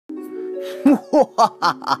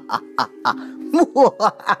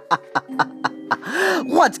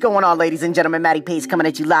What's going on, ladies and gentlemen? Matty Pace coming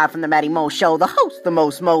at you live from the Matty Mo Show, the host, the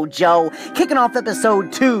most mojo, kicking off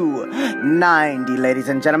episode 290, ladies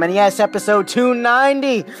and gentlemen. Yes, episode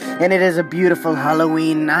 290, and it is a beautiful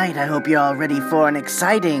Halloween night. I hope you're all ready for an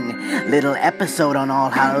exciting little episode on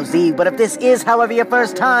All-Hallows Eve. But if this is, however, your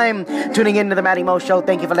first time tuning into the Matty Mo Show,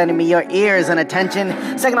 thank you for lending me your ears and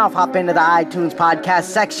attention. Second off, hop into the iTunes podcast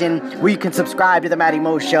section where you can subscribe to the Matty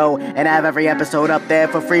Mo Show and have every episode up there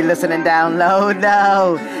for free listen and download.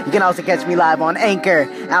 No, you can also catch me live on Anchor,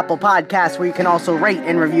 Apple Podcasts, where you can also rate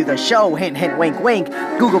and review the show. Hint, hint, wink, wink.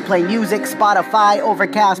 Google Play Music, Spotify,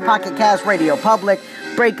 Overcast, Pocket Cast, Radio Public,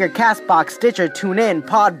 Breaker, Castbox, Stitcher, TuneIn,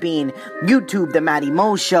 Podbean, YouTube, The Matty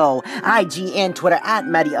Mo Show, IG and Twitter at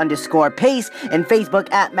Matty_Pace, and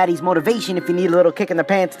Facebook at Matty's Motivation if you need a little kick in the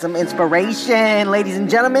pants and some inspiration. Ladies and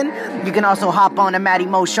gentlemen, you can also hop on to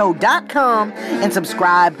MattyMoShow.com and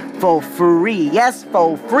subscribe for free. Yes,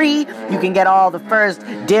 for free. You can get all the first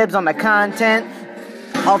dibs on the content,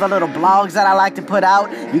 all the little blogs that I like to put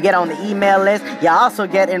out. You get on the email list. You also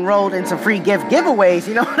get enrolled in some free giveaways.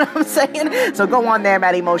 You know what I'm saying? So go on there,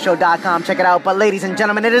 MattyMoShow.com. Check it out. But ladies and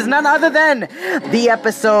gentlemen, it is none other than the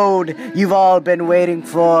episode you've all been waiting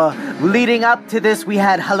for. Leading up to this, we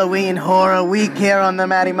had Halloween Horror Week here on the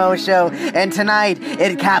Matty Mo Show. And tonight,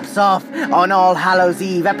 it caps off on All-Hallows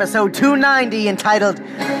Eve, episode 290, entitled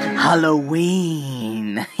Halloween.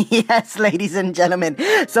 Yes, ladies and gentlemen.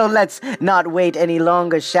 So let's not wait any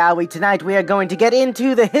longer, shall we? Tonight we are going to get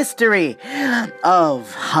into the history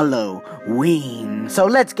of Halloween. So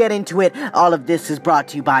let's get into it. All of this is brought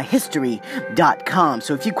to you by History.com.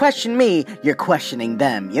 So if you question me, you're questioning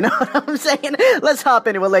them. You know what I'm saying? Let's hop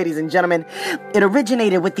into it, ladies and gentlemen. It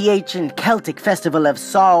originated with the ancient Celtic festival of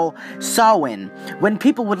Samhain, when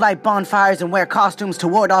people would light bonfires and wear costumes to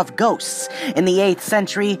ward off ghosts. In the 8th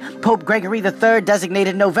century, Pope Gregory III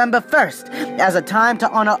designated November 1st as a time to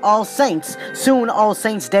honor All Saints. Soon, All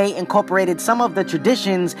Saints' Day incorporated some of the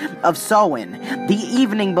traditions of Samhain. The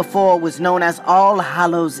evening before was known as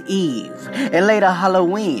All-Hallows Eve, and later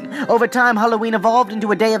Halloween. Over time, Halloween evolved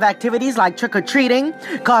into a day of activities like trick-or-treating,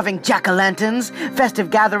 carving jack-o'-lanterns, festive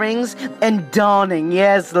gatherings, and dawning.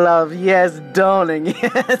 Yes, love, yes, dawning,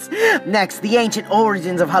 yes. Next, the ancient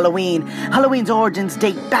origins of Halloween. Halloween's origins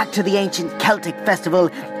date back to the ancient Celtic festival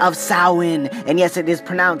of Samhain, and yes, it is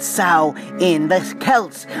pronounced Samhain. The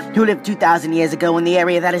Celts, who lived 2,000 years ago in the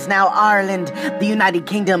area that is now Ireland, the United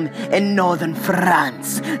Kingdom, and northern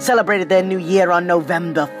France, celebrated their new year on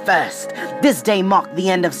November 1st. This day marked the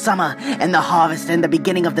end of summer and the harvest and the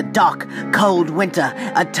beginning of the dark, cold winter,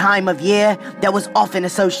 a time of year that was often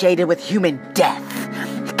associated with human death.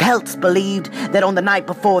 Celts believed that on the night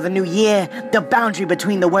before the new year, the boundary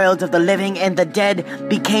between the worlds of the living and the dead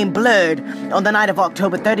became blurred. On the night of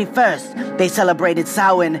October 31st, they celebrated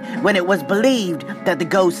Samhain, when it was believed that the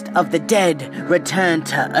ghost of the dead returned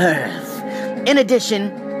to Earth. In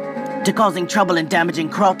addition to causing trouble and damaging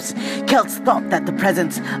crops, Celts thought that the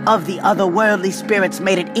presence of the otherworldly spirits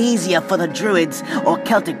made it easier for the druids or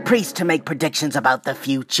Celtic priests to make predictions about the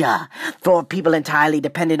future. For people entirely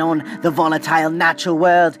dependent on the volatile natural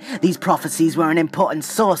world, these prophecies were an important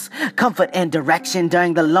source, comfort, and direction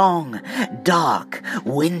during the long, dark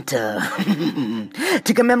winter.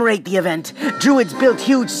 To commemorate the event, druids built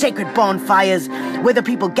huge sacred bonfires where the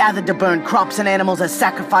people gathered to burn crops and animals as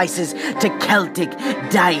sacrifices to Celtic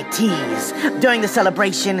deities. During the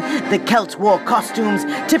celebration, the Celts wore costumes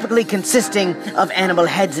typically consisting of animal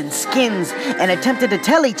heads and skins and attempted to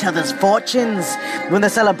tell each other's fortunes. When the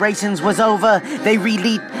celebrations was over, they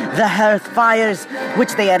relit the hearth fires,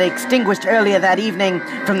 which they had extinguished earlier that evening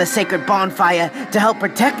from the sacred bonfire to help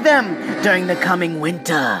protect them during the coming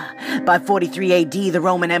winter. By 43 AD, the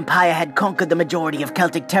Roman Empire had conquered the majority of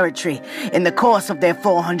Celtic territory. In the course of their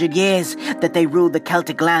 400 years that they ruled the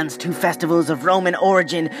Celtic lands, 2 festivals of Roman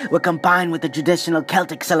origin were combined with the traditional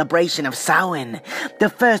Celtic celebration of Samhain. The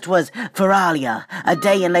first was Feralia, a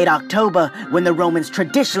day in late October when the Romans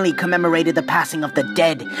traditionally commemorated the passing of the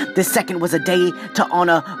dead. The second was a day to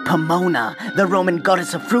honor Pomona, the Roman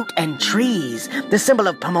goddess of fruit and trees. The symbol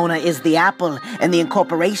of Pomona is the apple, and the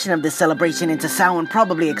incorporation of this celebration into Samhain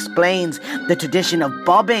probably explains the tradition of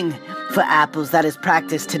bobbing for apples that is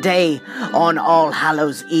practiced today on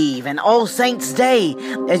All-Hallows Eve. And All Saints' Day,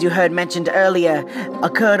 as you heard mentioned earlier,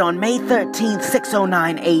 occurred on May 13th,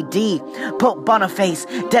 609 AD. Pope Boniface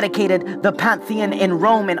dedicated the Pantheon in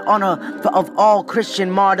Rome in honor of all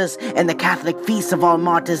Christian martyrs, and the Catholic Feast of All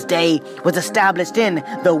Martyrs' Day was established in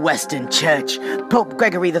the Western Church. Pope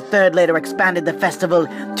Gregory III later expanded the festival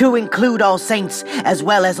to include all saints as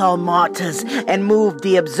well as all martyrs, and moved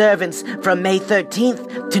the observance observance from May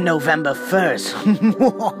 13th to November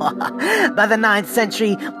 1st. By the 9th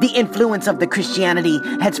century, the influence of the Christianity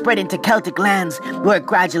had spread into Celtic lands, where it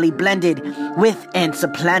gradually blended with and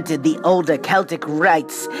supplanted the older Celtic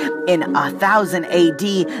rites. In 1000 AD,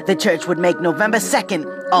 the church would make November 2nd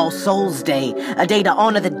All Souls Day, a day to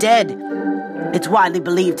honor the dead. It's widely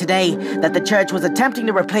believed today that the church was attempting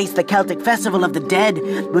to replace the Celtic Festival of the Dead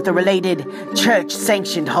with a related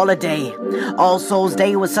church-sanctioned holiday. All Souls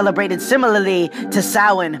Day was celebrated similarly to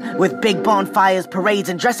Samhain, with big bonfires, parades,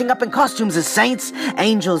 and dressing up in costumes as saints,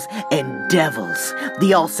 angels, and devils.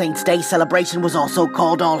 The All Saints' Day celebration was also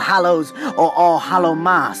called All-Hallows or All-Hallow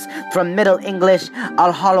Mass, from Middle English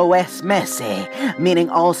All-Hallows Messe, meaning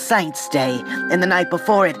All Saints' Day. And the night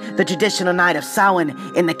before it, the traditional night of Samhain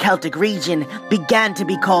in the Celtic region, began to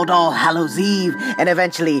be called All-Hallows Eve and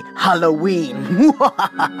eventually Halloween.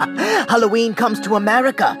 Halloween comes to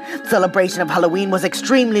America. Celebration of Halloween was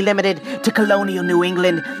extremely limited to colonial New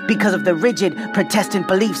England because of the rigid Protestant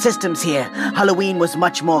belief systems here. Halloween was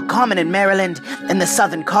much more common in Maryland and the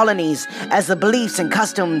southern colonies, as the beliefs and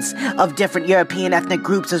customs of different European ethnic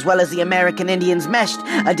groups as well as the American Indians meshed.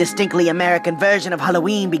 A distinctly American version of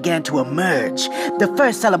Halloween began to emerge. The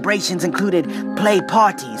first celebrations included play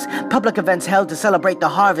parties, public events held to celebrate the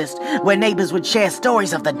harvest, where neighbors would share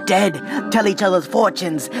stories of the dead, tell each other's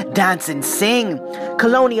fortunes, dance and sing.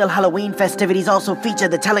 Colonial Halloween festivities also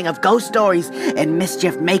featured the telling of ghost stories and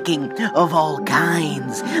mischief-making of all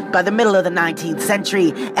kinds. By the middle of the 19th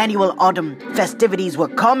century, annual autumn festivities were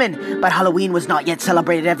common, but Halloween was not yet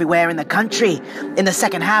celebrated everywhere in the country. In the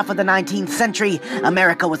second half of the 19th century,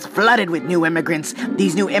 America was flooded with new immigrants.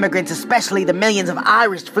 These new immigrants, especially the millions of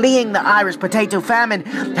Irish fleeing the Irish potato famine,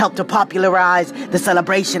 helped to popularize the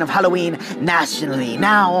celebration of Halloween nationally.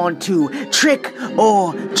 Now on to trick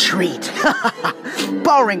or treat.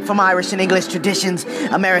 Borrowing from Irish and English traditions,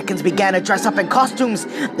 Americans began to dress up in costumes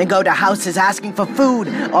and go to houses asking for food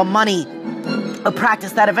or money, a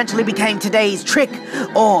practice that eventually became today's trick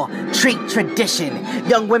or treat tradition.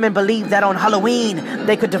 Young women believed that on Halloween,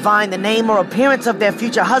 they could divine the name or appearance of their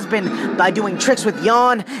future husband by doing tricks with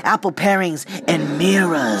yarn, apple parings, and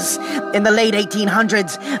mirrors. In the late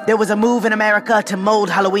 1800s, there was a move in America to mold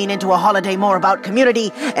Halloween into a holiday more about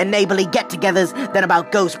community and neighborly get-togethers than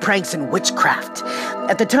about ghost pranks and witchcraft.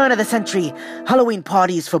 At the turn of the century, Halloween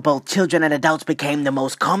parties for both children and adults became the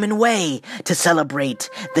most common way to celebrate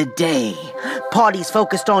the day. Parties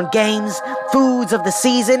focused on games, foods of the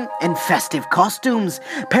season, and festive costumes.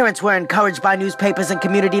 Parents were encouraged by newspapers and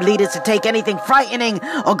community leaders to take anything frightening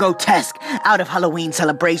or grotesque out of Halloween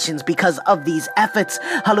celebrations. Because of these efforts,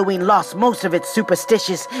 Halloween lost most of its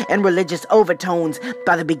superstitious and religious overtones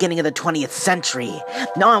by the beginning of the 20th century.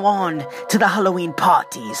 Now on to the Halloween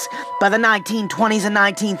parties. By the 1920s and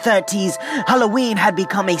 1930s, Halloween had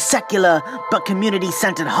become a secular but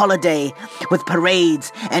community-centered holiday, with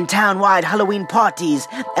parades and town-wide Halloween parties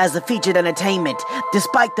as the featured entertainment.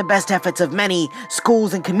 Despite the best efforts of many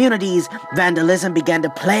schools and communities, vandalism began to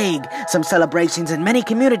plague some celebrations in many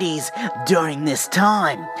communities during this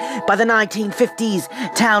time. By the 1950s,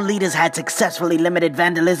 town leaders had successfully limited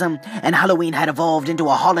vandalism, and Halloween had evolved into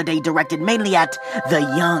a holiday directed mainly at the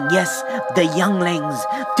young, yes, the younglings.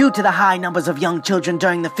 Due to the high numbers of young children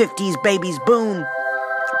during the 50s babies boom,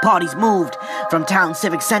 parties moved from town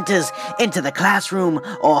civic centers into the classroom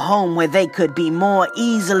or home, where they could be more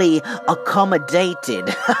easily accommodated.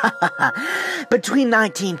 Between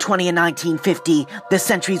 1920 and 1950, the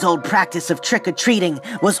centuries-old practice of trick-or-treating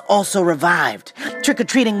was also revived.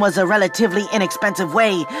 Trick-or-treating was a relatively inexpensive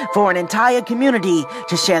way for an entire community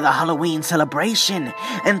to share the Halloween celebration.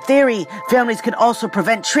 In theory, families could also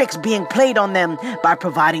prevent tricks being played on them by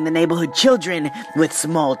providing the neighborhood children with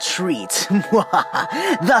small treats.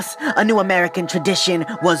 Thus, a new American tradition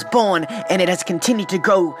was born, and it has continued to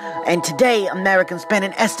grow. And today, Americans spend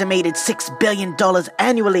an estimated $6 billion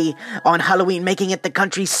annually on Halloween, making it the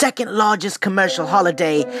country's second largest commercial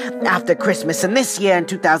holiday after Christmas. And this year, in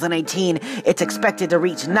 2018, it's expected to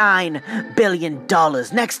reach $9 billion.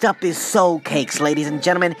 Next up is soul cakes, ladies and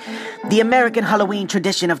gentlemen. The American Halloween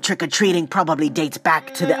tradition of trick-or-treating probably dates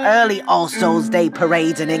back to the early All Souls Day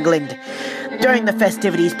parades in England. During the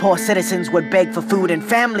festivities, poor citizens would beg for food, and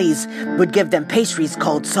families would give them pastries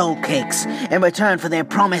called soul cakes in return for their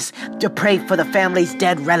promise to pray for the family's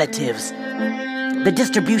dead relatives. The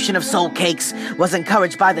distribution of soul cakes was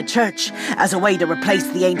encouraged by the church as a way to replace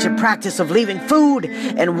the ancient practice of leaving food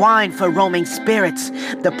and wine for roaming spirits.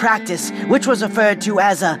 The practice, which was referred to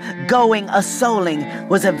as going a-souling,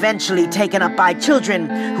 was eventually taken up by children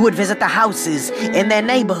who would visit the houses in their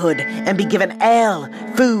neighborhood and be given ale,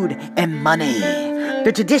 food, and money.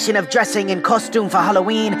 The tradition of dressing in costume for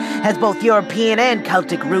Halloween has both European and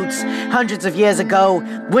Celtic roots. Hundreds of years ago,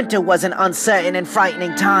 winter was an uncertain and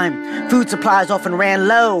frightening time. Food supplies often ran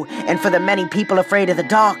low, and for the many people afraid of the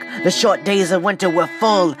dark, the short days of winter were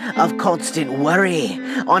full of constant worry.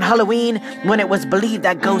 On Halloween, when it was believed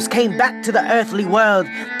that ghosts came back to the earthly world,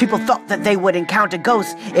 people thought that they would encounter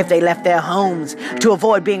ghosts if they left their homes. To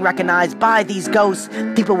avoid being recognized by these ghosts,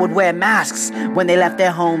 people would wear masks when they left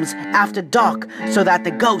their homes after dark so that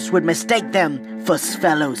the ghosts would mistake them for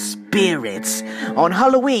fellow spirits. On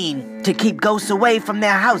Halloween, to keep ghosts away from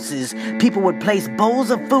their houses, people would place bowls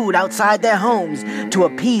of food outside their homes to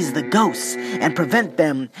appease the ghosts and prevent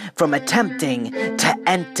them from attempting to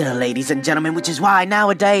enter, ladies and gentlemen, which is why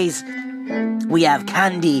nowadays we have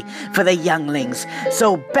candy for the younglings.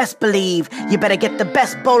 So best believe you better get the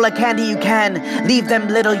best bowl of candy you can. Leave them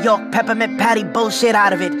little York peppermint patty bullshit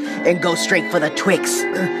out of it and go straight for the Twix,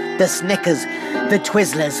 the Snickers, the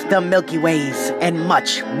Twizzlers, the Milky Ways, and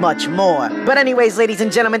much, much more. But anyways, ladies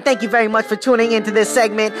and gentlemen, thank you very much for tuning into this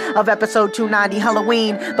segment of episode 290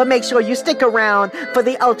 Halloween. But make sure you stick around for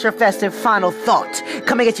the ultra festive final thought,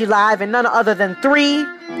 coming at you live in none other than 3,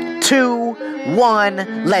 2,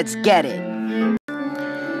 1, let's get it.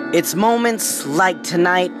 It's moments like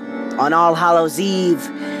tonight on All-Hallows Eve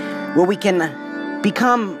where we can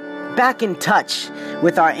become back in touch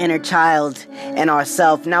with our inner child and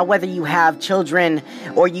ourself. Now, whether you have children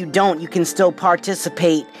or you don't, you can still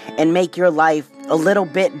participate and make your life a little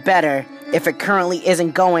bit better if it currently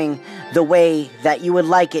isn't going the way that you would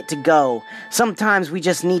like it to go. Sometimes we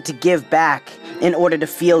just need to give back in order to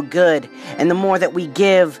feel good. And the more that we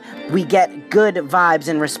give, we get good vibes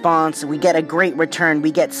in response. We get a great return.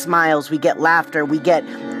 We get smiles. We get laughter. We get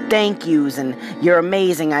thank yous and you're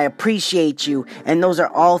amazing, I appreciate you. And those are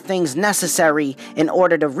all things necessary in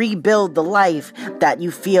order to rebuild the life that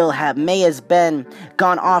you feel may has been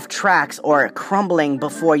gone off tracks or crumbling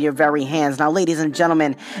before your very hands. Now, ladies and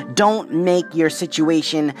gentlemen, don't make your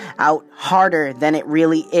situation out harder than it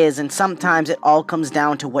really is. And sometimes it all comes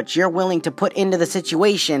down to what you're willing to put into the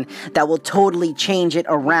situation that will totally change it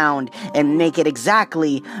around and make it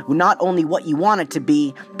exactly not only what you want it to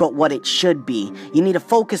be, but what it should be. You need to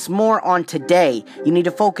focus more on today. You need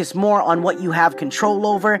to focus more on what you have control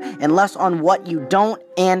over and less on what you don't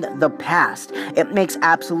and the past. It makes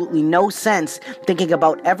absolutely no sense thinking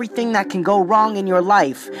about everything that can go wrong in your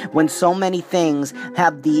life when so many things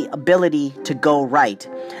have the ability to go right.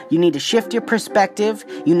 You need to shift your perspective.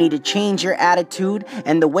 You need to change your attitude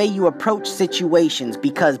and the way you approach situations,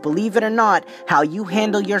 because believe it or not, how you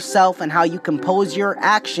handle yourself and how you compose your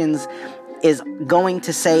actions is going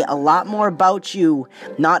to say a lot more about you,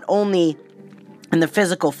 not only in the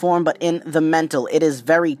physical form, but in the mental. It is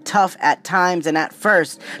very tough at times and at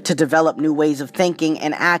first to develop new ways of thinking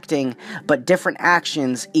and acting, but different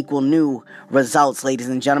actions equal new results, ladies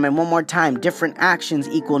and gentlemen. One more time, different actions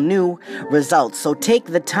equal new results. So take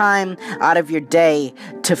the time out of your day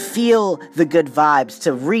to feel the good vibes,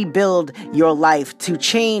 to rebuild your life, to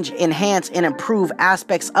change, enhance, and improve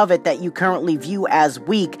aspects of it that you currently view as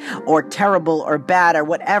weak or terrible or bad or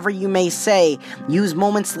whatever you may say. Use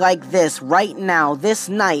moments like this right now, this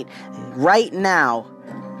night, right now,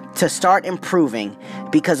 to start improving,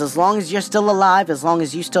 because as long as you're still alive, as long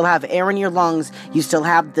as you still have air in your lungs, you still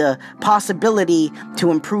have the possibility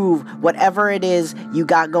to improve whatever it is you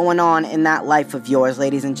got going on in that life of yours,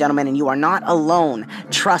 ladies and gentlemen, and you are not alone.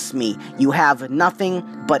 Trust me, you have nothing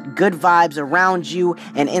but good vibes around you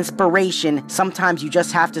and inspiration. Sometimes you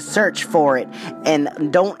just have to search for it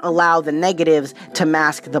and don't allow the negatives to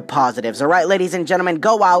mask the positives. All right, ladies and gentlemen,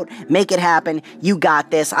 go out, make it happen. You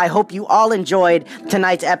got this. I hope you all enjoyed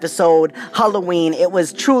tonight's episode, Halloween. It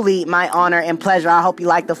was truly my honor and pleasure. I hope you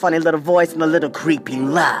like the funny little voice and the little creepy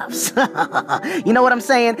laughs. You know what I'm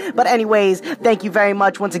saying? But anyways, thank you very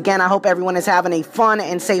much once again. I hope everyone is having a fun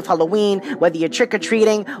and safe Halloween, whether you're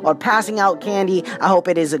trick-or-treating or passing out candy. I hope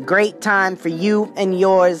it is a great time for you and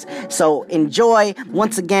yours. So enjoy.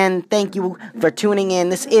 Once again, thank you for tuning in.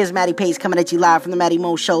 This is Matty Pace coming at you live from the Matty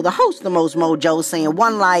Mo Show, the host of the Most Mojo, saying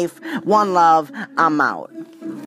one life, one love, I'm out.